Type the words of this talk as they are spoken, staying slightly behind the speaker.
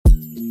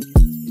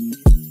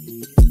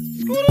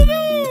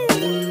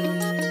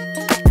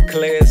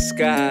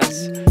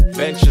skies,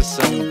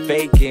 venturesome,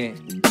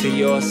 vacant, to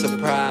your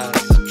surprise,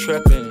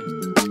 tripping,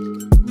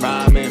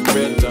 rhyme and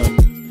rhythm,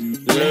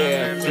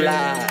 live,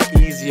 fly,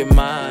 ease your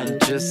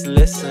mind, just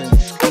listen,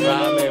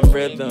 rhyme and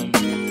rhythm,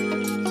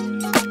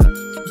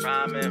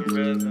 rhyme and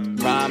rhythm,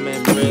 rhyme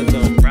and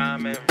rhythm,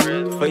 rhyme and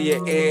rhythm, for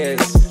your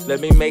ears,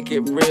 let me make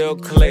it real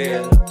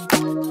clear,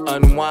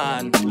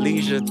 unwind,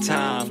 leisure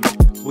time,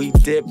 we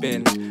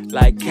dipping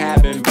like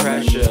cabin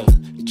pressure,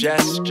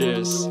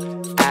 gestures,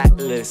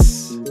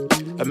 atlas,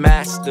 a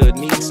master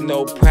needs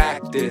no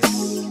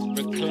practice,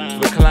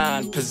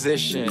 recline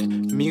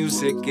position,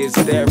 music is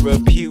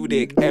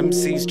therapeutic,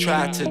 MCs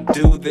try to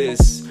do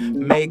this,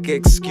 make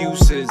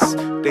excuses,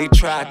 they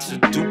try to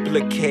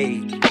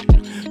duplicate,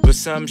 but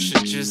some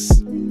should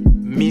just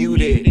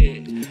mute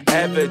it,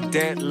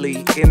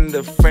 evidently in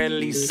the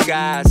friendly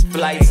skies,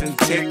 flights and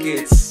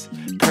tickets,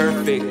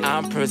 perfect,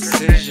 I'm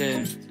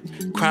precision,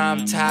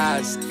 crime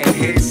ties and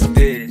hits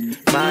did.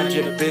 Mind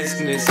your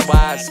business,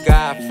 wise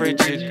guy,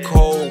 frigid,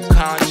 cold,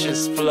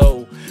 conscious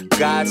flow.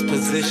 God's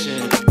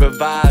position,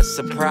 revise,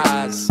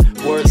 surprise.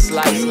 Words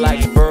slice like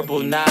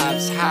verbal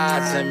knives,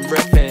 highs and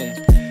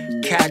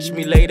riffing. Catch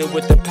me later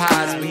with the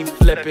pies, we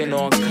flipping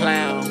on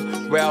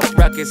clown. Ralph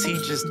Ruckus, he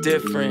just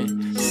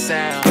different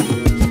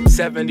sound.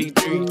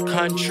 73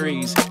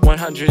 countries,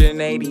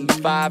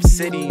 185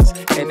 cities,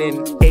 and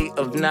in 8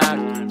 of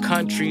 9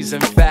 countries.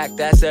 In fact,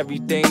 that's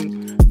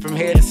everything from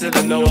here to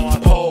the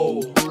North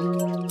Pole.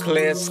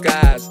 Clear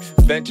skies,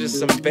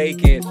 venturesome,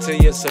 vacant, to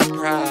your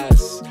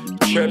surprise,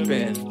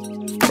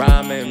 tripping,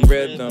 rhyme and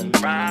rhythm,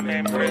 rhyme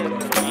and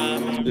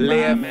rhythm,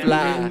 live,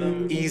 fly,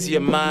 ease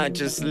your mind,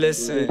 just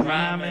listen,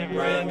 rhyme and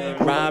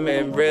rhythm, rhyme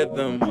and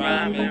rhythm,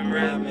 rhyme and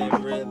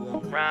rhythm,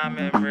 rhyme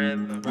and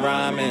rhythm,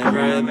 rhyme and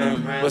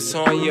rhythm. What's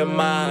on your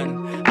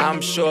mind? I'm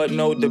sure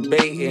no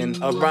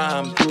debating. A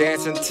rhyme,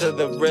 dancing to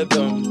the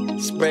rhythm,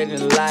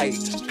 spreading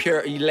light,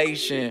 pure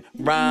elation.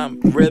 Rhyme,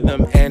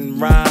 rhythm, and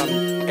rhyme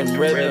and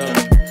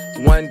rhythm.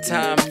 One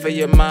time for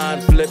your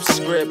mind, flip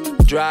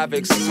script, drive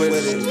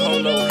exquisite,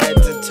 polo head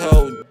to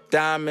toe,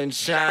 diamond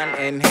shine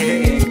and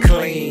hitting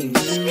clean.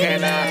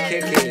 Can I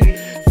kick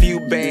it? Few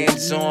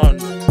bands on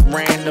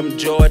random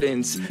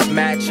Jordans,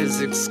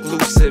 matches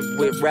exclusive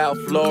with Ralph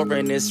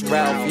Lauren. It's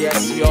Ralph,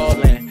 yes,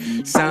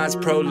 y'allin'. Signs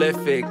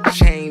prolific,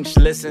 change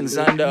listens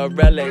under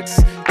relics,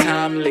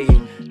 timely.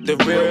 The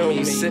real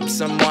me, sip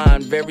some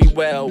wine very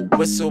well.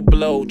 Whistle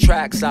blow,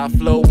 tracks I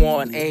flow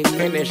on. Ain't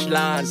finished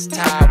lines,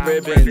 tie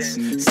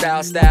ribbons.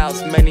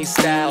 Styles, many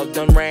style,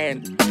 done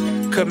ran.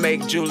 Could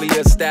make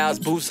Julia Styles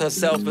boost her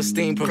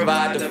self-esteem,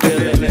 provide the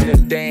feeling in the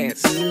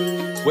dance.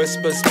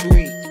 Whisper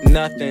sweet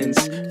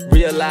nothings.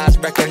 Realize,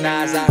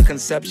 recognize, I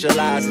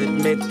conceptualize,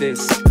 admit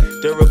this.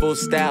 Durable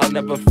style,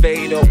 never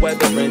fade or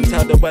weathering.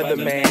 Tell the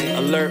weatherman,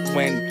 alert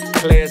when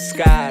clear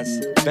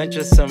skies.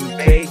 Venturesome,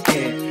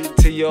 vacant.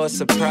 To your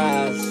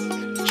surprise,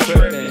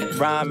 tripping,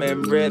 rhyme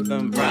and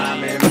rhythm,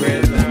 rhyme and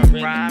rhythm,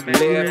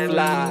 live,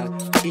 fly,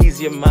 ease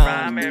your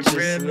mind,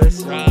 just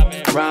listen,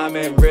 rhyme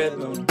and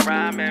rhythm,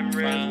 rhyme and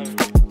rhythm,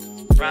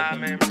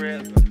 rhyme and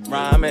rhythm,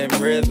 rhyme and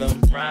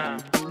rhythm,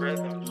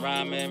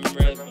 rhyme and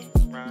rhythm,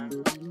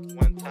 rhyme.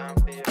 One time.